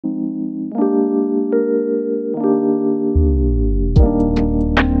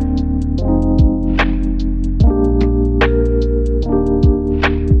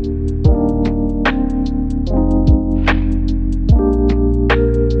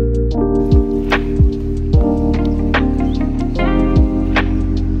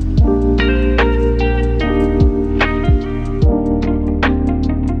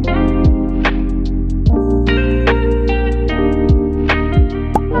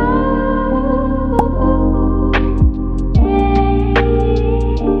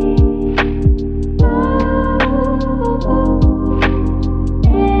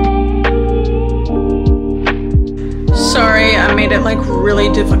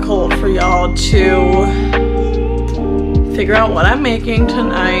difficult for y'all to figure out what I'm making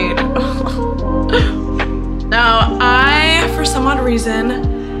tonight. Now, I, for some odd reason,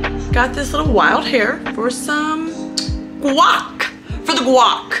 got this little wild hair for some guac. For the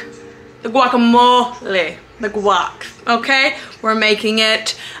guac. The guacamole. The guac. Okay? We're making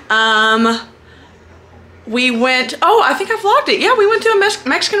it. We went, oh, I think I vlogged it. Yeah, we went to a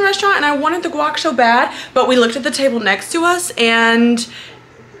Mexican restaurant and I wanted the guac so bad, but we looked at the table next to us and,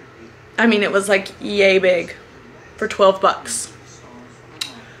 I mean, it was like yay big for 12 bucks.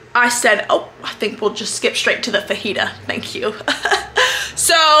 I said, oh, I think we'll just skip straight to the fajita. Thank you.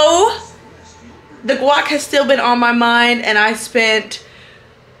 So, the guac has still been on my mind and I spent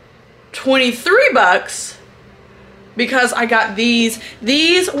 23 bucks because I got these.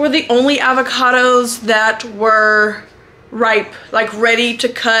 These were the only avocados that were ripe, like ready to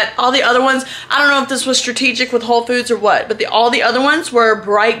cut. All the other ones, I don't know if this was strategic with Whole Foods or what, but all the other ones were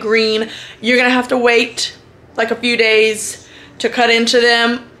bright green. You're gonna have to wait like a few days to cut into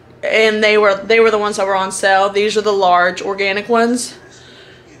them, and they were the ones that were on sale. These are the large organic ones.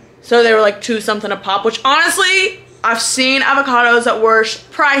 So they were like $2 something a pop, which honestly, I've seen avocados at worse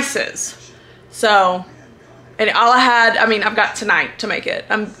prices. So, and all I had, I mean, I've got tonight to make it.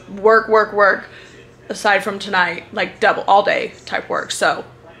 I'm work, aside from tonight, like double, all day type work. So,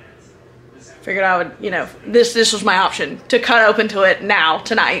 figured I would, you know, this was my option to cut open to it now,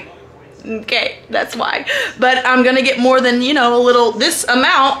 tonight. Okay, that's why. But I'm gonna get more than, you know, a little, this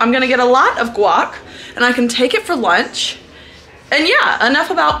amount, I'm gonna get a lot of guac, and I can take it for lunch. And yeah, enough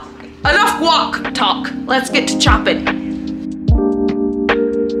guac talk. Let's get to chopping.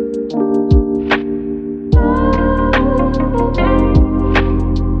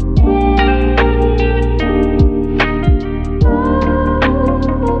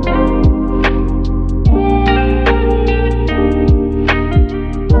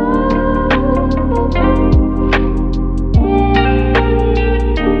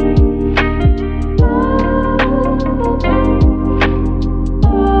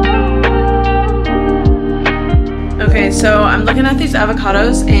 So I'm looking at these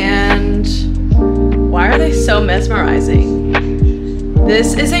avocados and why are they so mesmerizing?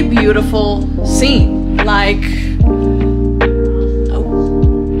 This is a beautiful scene. Like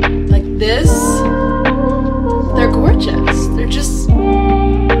this, they're gorgeous. They're just,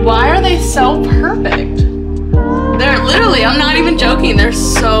 why are they so perfect? They're literally, I'm not even joking, they're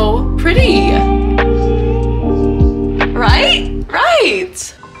so pretty. Right?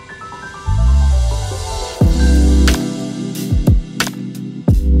 Right.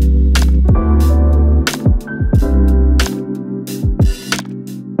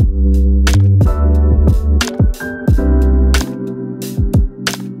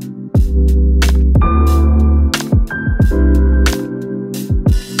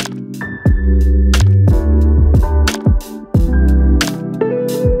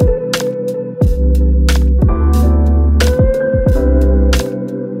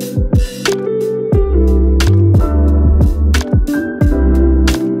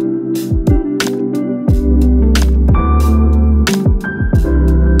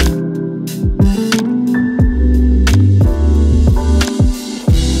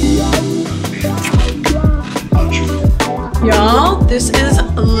 Y'all, this is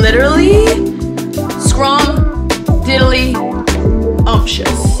literally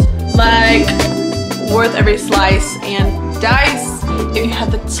scrum-diddly-umptious. Like, worth every slice and dice. If you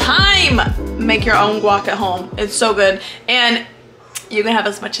have the time, make your own guac at home. It's so good. And you can have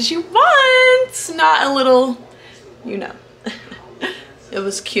as much as you want. Not a little, you know. It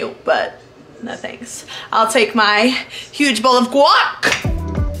was cute, but no thanks. I'll take my huge bowl of guac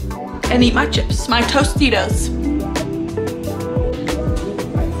and eat my chips, my Tostitos.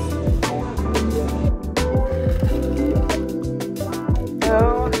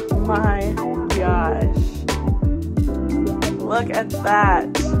 Oh my gosh. Look at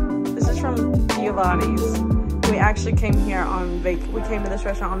that. This is from Giovanni's. We actually came here on we came to this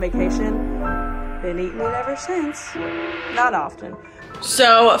restaurant on vacation. Been eating it ever since. Not often.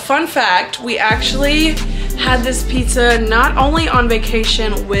 So, fun fact, we actually had this pizza not only on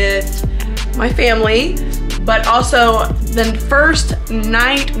vacation with my family, but also the first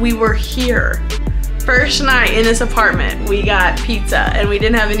night we were here. First night in this apartment, we got pizza and we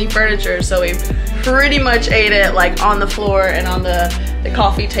didn't have any furniture, so we pretty much ate it like on the floor and on the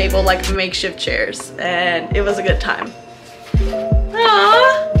coffee table, like makeshift chairs, and it was a good time.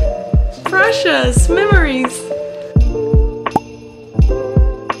 Aww, precious memories.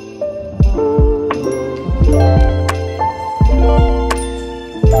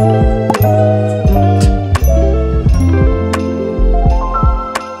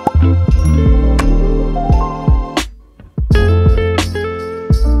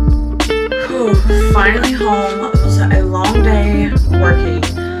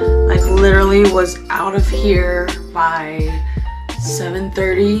 was out of here by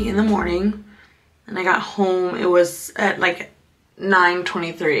 7:30 in the morning, and I got home, it was at like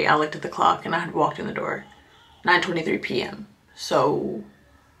 9:23. I looked at the clock and I had walked in the door. 9:23 p.m. So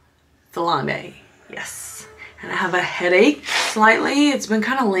it's a long day, yes. And I have a headache slightly. It's been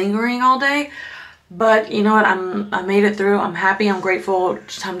kind of lingering all day, but you know what, I made it through. I'm happy, I'm grateful.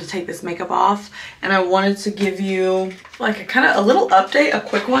 It's time to take this makeup off. And I wanted to give you like a little update, a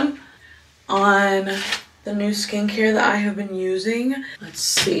quick one on the new skincare that I have been using. Let's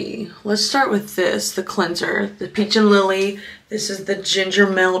see, let's start with this, the cleanser, the Peach and Lily. This is the Ginger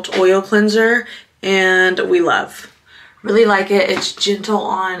Melt Oil Cleanser, and we love. Really like it. It's gentle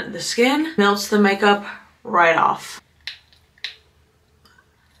on the skin, melts the makeup right off.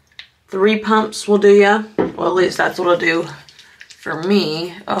 3 pumps will do ya. Well, at least that's what it'll do for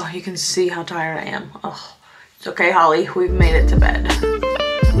me. Oh, you can see how tired I am. Oh, it's okay, Holly, we've made it to bed.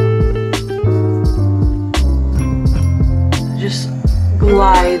 Just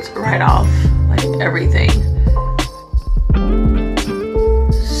glides right off, like everything.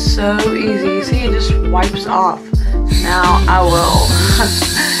 So easy. See, it just wipes off. Now I will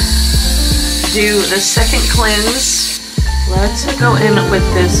do the second cleanse. Let's go in with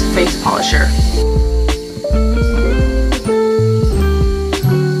this face polisher.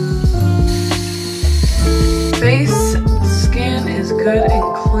 Face skin is good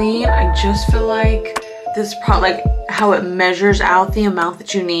and clean. I just feel like this probably like how it measures out the amount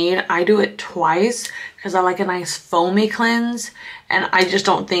that you need. I do it twice because I like a nice foamy cleanse, and I just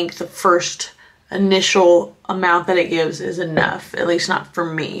don't think the first initial amount that it gives is enough, at least not for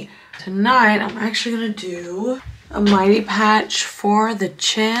me. Tonight I'm actually gonna do a mighty patch for the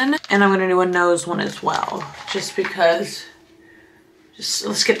chin, and I'm gonna do a nose one as well, just because, just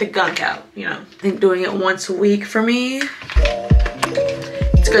let's get the gunk out, you know. I think doing it once a week for me,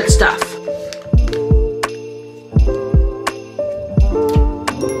 it's good stuff.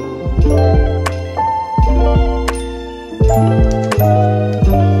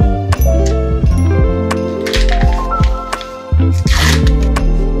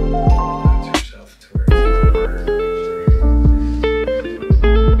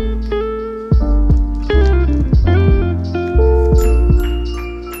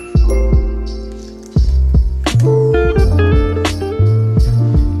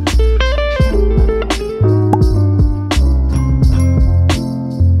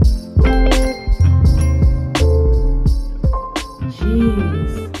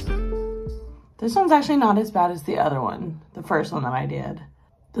 This one's actually not as bad as the other one, the first one that I did.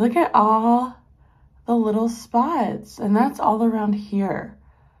 Look at all the little spots, and that's all around here.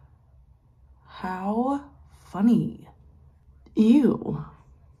 How funny. Ew.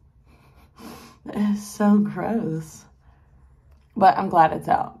 That is so gross. But I'm glad it's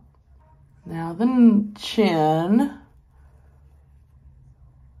out. Now the chin.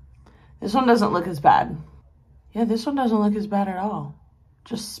 This one doesn't look as bad. Yeah, this one doesn't look as bad at all.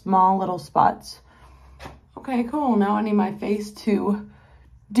 Just small little spots. Okay, cool. Now I need my face to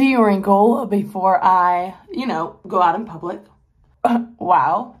de-wrinkle before I, you know, go out in public.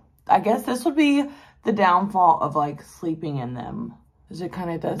 Wow. I guess this would be the downfall of like sleeping in them, is it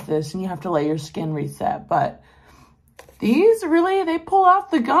kind of does this and you have to let your skin reset. But these really, they pull off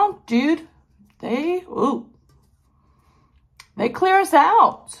the gunk, dude. They clear us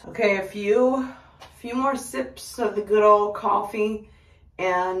out. Okay, a few more sips of the good old coffee,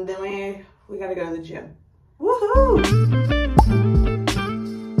 and then we gotta go to the gym. Woohoo!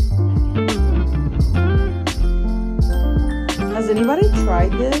 Has anybody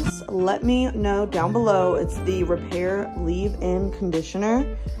tried this? Let me know down below. It's the Repair Leave-In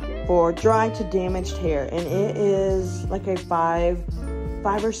Conditioner for dry to damaged hair, and it is like a $5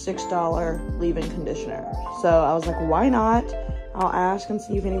 or $6 leave-in conditioner. So I was like, why not? I'll ask and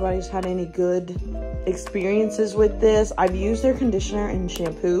see if anybody's had any good experiences with this. I've used their conditioner and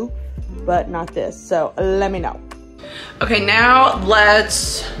shampoo, but not this. So let me know. Okay, now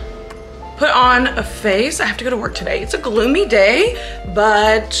let's put on a face. I have to go to work today. It's a gloomy day,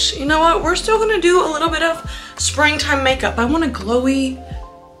 but you know what? We're still gonna do a little bit of springtime makeup. I want glowy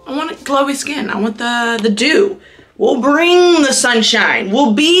skin. I want the dew. We'll bring the sunshine.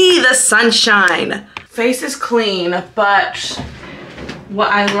 We'll be the sunshine. Face is clean, but what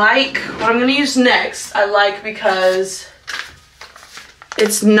I'm gonna use next, I like because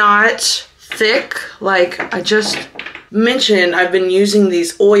it's not thick. Like I just mentioned, I've been using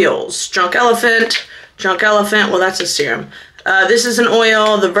these oils. Drunk Elephant, well, that's a serum. This is an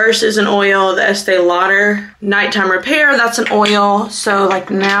oil, the Verse is an oil, the Estee Lauder Nighttime Repair, that's an oil. So like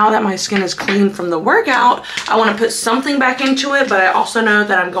now that my skin is clean from the workout, I want to put something back into it, but I also know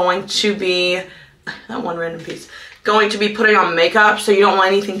that I'm going to be, that one random piece, going to be putting on makeup, so you don't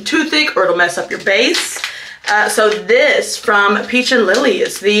want anything too thick or it'll mess up your base. So this from Peach and Lily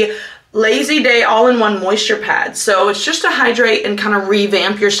is the Lazy Day All-in-One Moisture Pad. So it's just to hydrate and kind of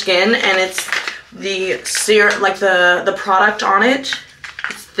revamp your skin, and it's the serum, like the product on it,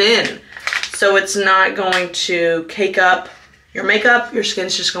 it's thin, so it's not going to cake up your makeup. Your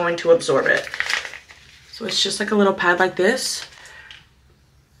skin's just going to absorb it. So it's just like a little pad like this,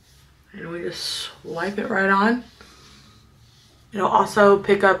 and we just wipe it right on. It'll also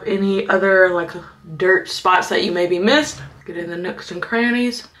pick up any other like dirt spots that you maybe missed, get in the nooks and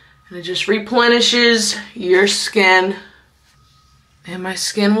crannies, and it just replenishes your skin. And my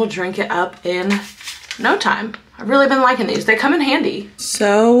skin will drink it up in no time. I've really been liking these. They come in handy.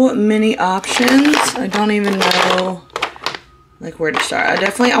 So many options. I don't even know like where to start.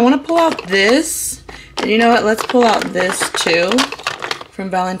 I want to pull out this. And you know what? Let's pull out this too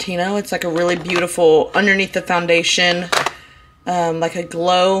from Valentino. It's like a really beautiful underneath the foundation, like a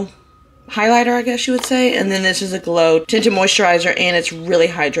glow highlighter, I guess you would say. And then this is a glow tinted moisturizer, and it's really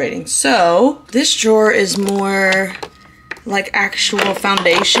hydrating. So this drawer is more like actual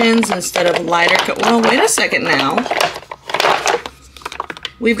foundations instead of lighter. Well, wait a second now.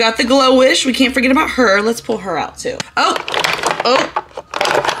 We've got the Glow Wish. We can't forget about her. Let's pull her out too. Oh.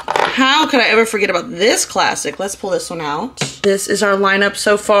 How could I ever forget about this classic? Let's pull this one out. This is our lineup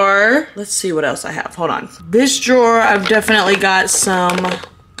so far. Let's see what else I have. Hold on. This drawer, I've definitely got some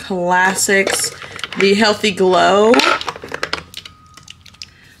classics. The Healthy Glow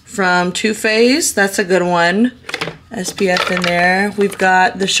from Too Faced. That's a good one. SPF in there. We've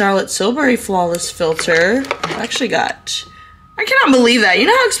got the Charlotte Tilbury Flawless Filter. I cannot believe that. You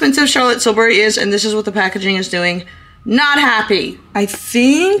know how expensive Charlotte Tilbury is, and this is what the packaging is doing? Not happy. I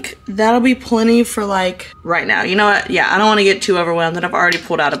think that'll be plenty for like right now. You know what? Yeah, I don't want to get too overwhelmed, and I've already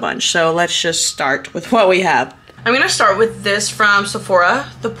pulled out a bunch. So let's just start with what we have. I'm going to start with this from Sephora,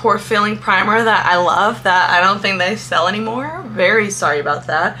 the Pore Filling Primer that I love, that I don't think they sell anymore. Very sorry about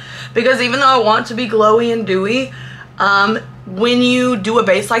that, because even though I want to be glowy and dewy, when you do a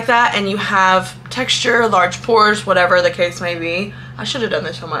base like that and you have texture, large pores, whatever the case may be, I should have done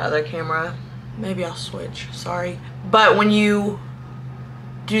this on my other camera. Maybe I'll switch, sorry. But when you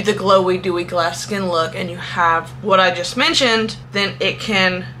do the glowy, dewy glass skin look and you have what I just mentioned, then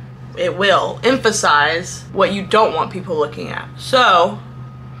it will emphasize what you don't want people looking at. So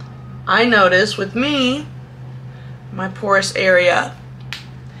I notice with me, my porous area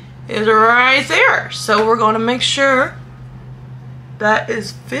is right there. So we're going to make sure that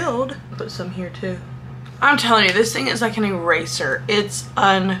is filled. Put some here too. I'm telling you, this thing is like an eraser. It's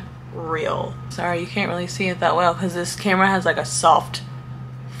unreal. Sorry, you can't really see it that well because this camera has like a soft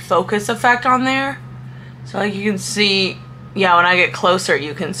focus effect on there. So like you can see, yeah, when I get closer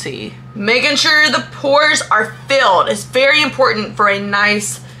you can see. Making sure the pores are filled is very important for a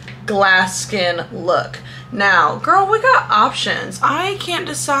nice glass skin look. Now, girl, we got options. I can't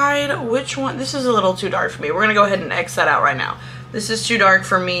decide which one. This is a little too dark for me. We're gonna go ahead and X that out right now. This is too dark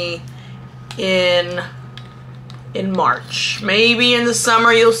for me in March. Maybe in the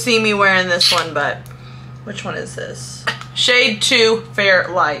summer you'll see me wearing this one, but which one is this? Shade 2 Fair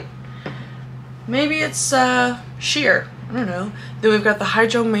Light. Maybe it's sheer. I don't know. Then we've got the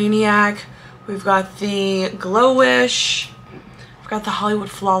Hydromaniac. We've got the Glow Wish. We've got the Hollywood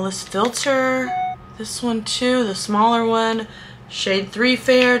Flawless Filter. This one too, the smaller one. Shade 3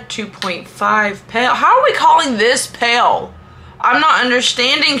 Fair, 2.5 Pale. How are we calling this pale? I'm not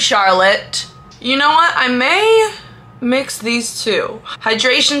understanding, Charlotte. You know what? I may mix these two.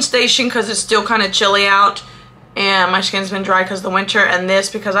 Hydration Station because it's still kind of chilly out and my skin's been dry because of the winter, and this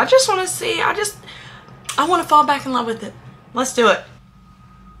because I just want to see, I want to fall back in love with it. Let's do it.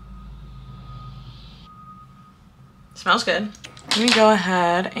 Smells good. Let me go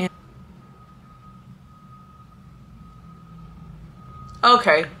ahead and...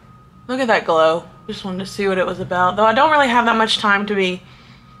 Okay, look at that glow. Just wanted to see what it was about. Though I don't really have that much time to be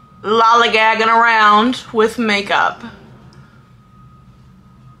lollygagging around with makeup.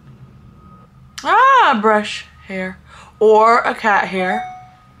 Ah, brush hair. Or a cat hair.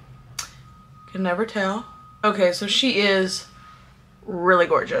 Can never tell. Okay, so she is really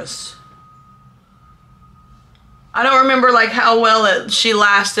gorgeous. I don't remember like how well she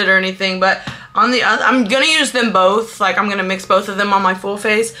lasted or anything, but on the other, I'm gonna use them both. Like I'm gonna mix both of them on my full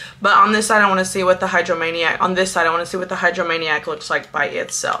face, but on this side I want to see what the Hydromaniac, on this side I want to see what the Hydromaniac looks like by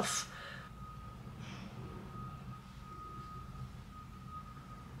itself.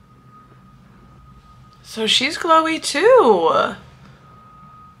 So she's glowy too.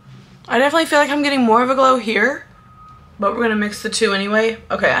 I definitely feel like I'm getting more of a glow here, but we're gonna mix the two anyway.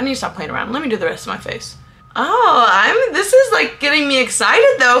 Okay, I need to stop playing around. Let me do the rest of my face. Oh, this is like getting me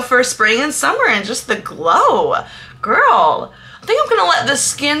excited though for spring and summer and just the glow. Girl, I think I'm gonna let the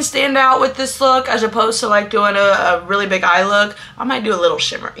skin stand out with this look as opposed to like doing a really big eye look. I might do a little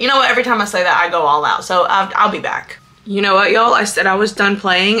shimmer. You know what, every time I say that I go all out, so I'll be back. You know what, y'all, I said I was done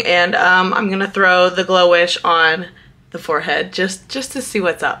playing, and I'm gonna throw the Glow Wish on the forehead just to see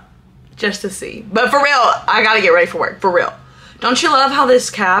what's up. Just to see. But for real, I gotta get ready for work, for real. Don't you love how this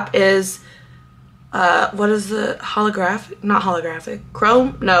cap is what is the holographic? Not holographic.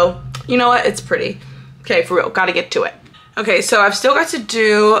 Chrome? No. You know what? It's pretty. Okay, for real. Gotta get to it. Okay, so I've still got to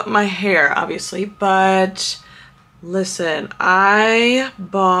do my hair, obviously, but listen, I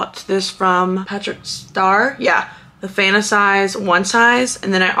bought this from Patrick Starr. Yeah, the Fantasize one size,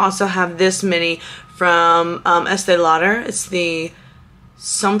 and then I also have this mini from Estee Lauder. It's the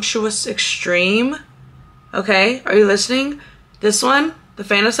Sumptuous Extreme. Okay, are you listening? This one, the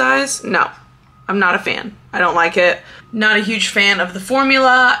Fantasize, no. I'm not a fan. I don't like it. Not a huge fan of the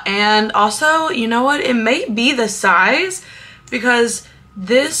formula. And also, you know what? It may be the size because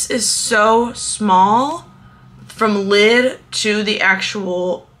this is so small from lid to the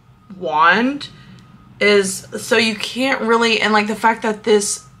actual wand is so you can't really, and like the fact that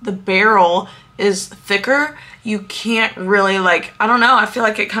the barrel is thicker, you can't really like, I don't know, I feel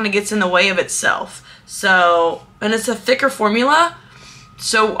like it kind of gets in the way of itself. So, and it's a thicker formula.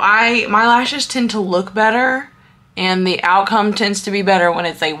 So my lashes tend to look better and the outcome tends to be better when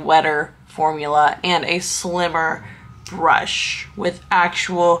it's a wetter formula and a slimmer brush with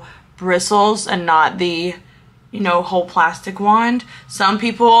actual bristles and not the, you know, whole plastic wand. Some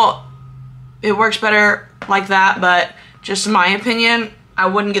people, it works better like that, but just in my opinion, I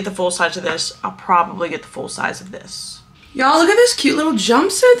wouldn't get the full size of this. I'll probably get the full size of this. Y'all, look at this cute little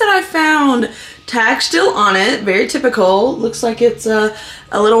jumpsuit that I found. Tag still on it, very typical. Looks like it's a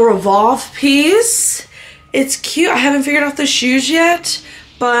little revolve piece. It's cute. I haven't figured out the shoes yet,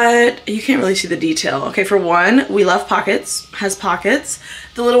 but you can't really see the detail. Okay, for one, we love pockets, has pockets.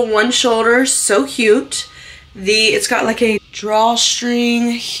 The little one shoulder, so cute. It's got like a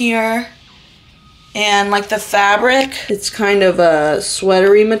drawstring here, and like the fabric, it's kind of a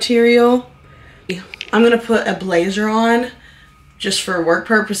sweatery material. I'm gonna put a blazer on just for work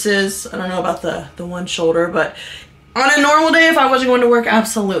purposes. I don't know about the one shoulder, but on a normal day, if I wasn't going to work,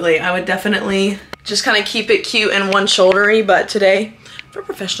 absolutely. I would definitely just kind of keep it cute and one shouldery, but today, for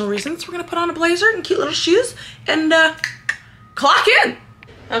professional reasons, we're gonna put on a blazer and cute little shoes and clock in.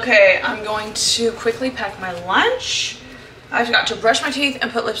 Okay, I'm going to quickly pack my lunch. I've got to brush my teeth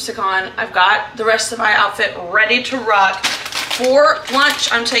and put lipstick on. I've got the rest of my outfit ready to rock. For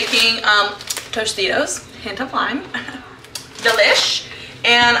lunch, I'm taking Tostitos, hint of lime, delish,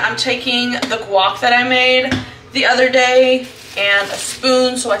 and I'm taking the guac that I made the other day and a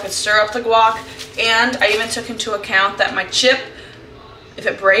spoon so I could stir up the guac, and I even took into account that my chip, if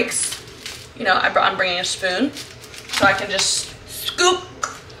it breaks, you know, I'm bringing a spoon so I can just scoop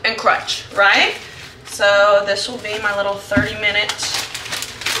and crunch, right? So this will be my little 30-minute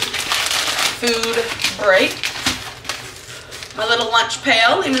food break. My little lunch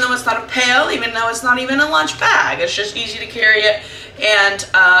pail, even though it's not a pail, even though it's not even a lunch bag. It's just easy to carry it, and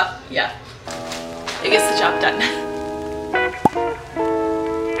yeah, it gets the job done.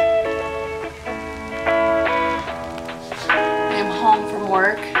 I am home from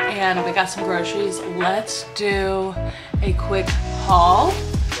work, and we got some groceries. Let's do a quick haul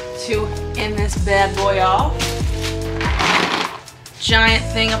to end this bad boy off. Giant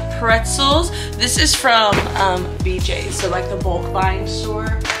thing of pretzels. This is from BJ's, so like the bulk buying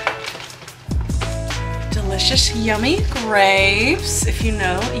store. Delicious, yummy grapes. If you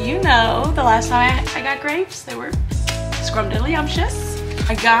know, you know. The last time I got grapes, they were scrumdiddlyumptious.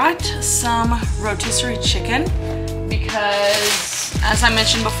 I got some rotisserie chicken because, as I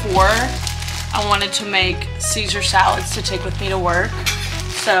mentioned before, I wanted to make Caesar salads to take with me to work.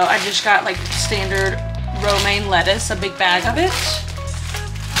 So I just got like standard romaine lettuce, a big bag of it.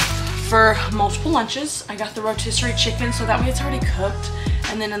 For multiple lunches, I got the rotisserie chicken so that way it's already cooked,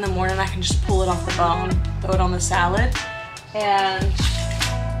 and then in the morning I can just pull it off the bone, throw it on the salad. And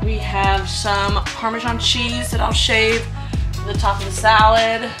we have some Parmesan cheese that I'll shave to the top of the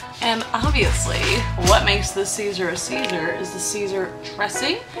salad. And obviously, what makes the Caesar a Caesar is the Caesar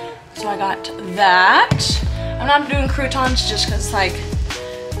dressing. So I got that. I'm not doing croutons just because, like,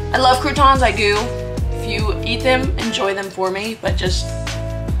 I love croutons, I do. If you eat them, enjoy them for me, but just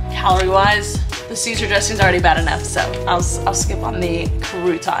calorie-wise, the Caesar dressing's already bad enough, so I'll skip on the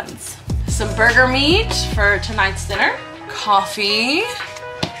croutons. So some burger meat for tonight's dinner. Coffee,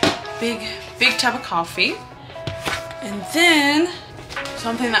 big tub of coffee. And then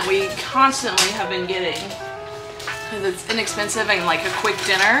something that we constantly have been getting because it's inexpensive and like a quick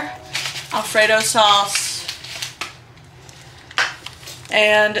dinner. Alfredo sauce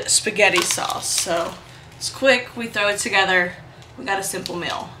and spaghetti sauce. So it's quick, we throw it together. We got a simple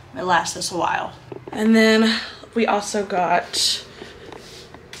meal. It lasts us a while. And then we also got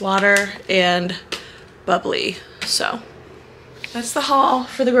water and bubbly. So that's the haul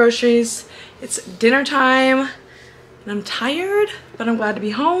for the groceries. It's dinner time and I'm tired, but I'm glad to be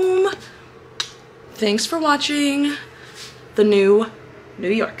home. Thanks for watching The New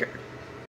Yorker.